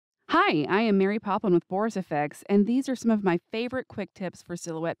Hi, I am Mary Poplin with Boris FX, and these are some of my favorite quick tips for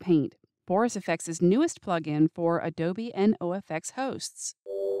Silhouette Paint, Boris FX's newest plugin for Adobe and OFX hosts.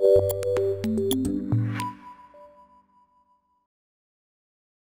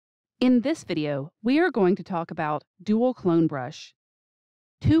 In this video, we are going to talk about Dual Clone Brush.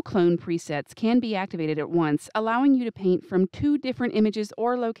 Two clone presets can be activated at once, allowing you to paint from two different images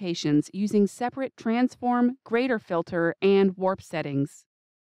or locations using separate transform, grader filter, and warp settings.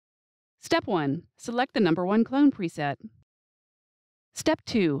 Step 1. Select the number 1 clone preset. Step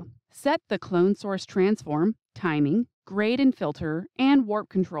 2. Set the clone source transform, timing, grade and filter, and warp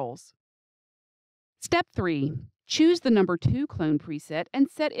controls. Step 3. Choose the number 2 clone preset and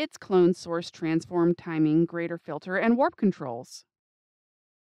set its clone source transform, timing, grader filter, and warp controls.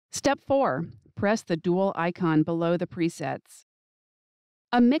 Step 4. Press the dual icon below the presets.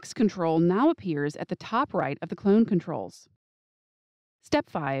 A mix control now appears at the top right of the clone controls. Step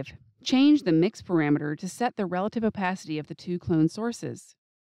 5. Change the mix parameter to set the relative opacity of the two clone sources.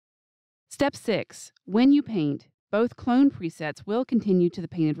 Step 6. When you paint, both clone presets will continue to the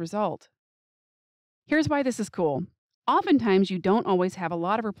painted result. Here's why this is cool. Oftentimes, you don't always have a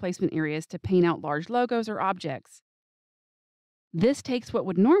lot of replacement areas to paint out large logos or objects. This takes what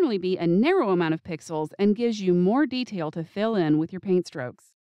would normally be a narrow amount of pixels and gives you more detail to fill in with your paint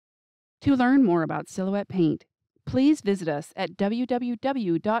strokes. To learn more about Silhouette Paint, please visit us at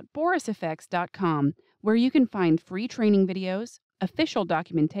www.borisfx.com, where you can find free training videos, official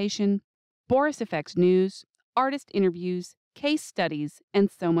documentation, Boris FX news, artist interviews, case studies, and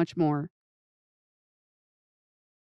so much more.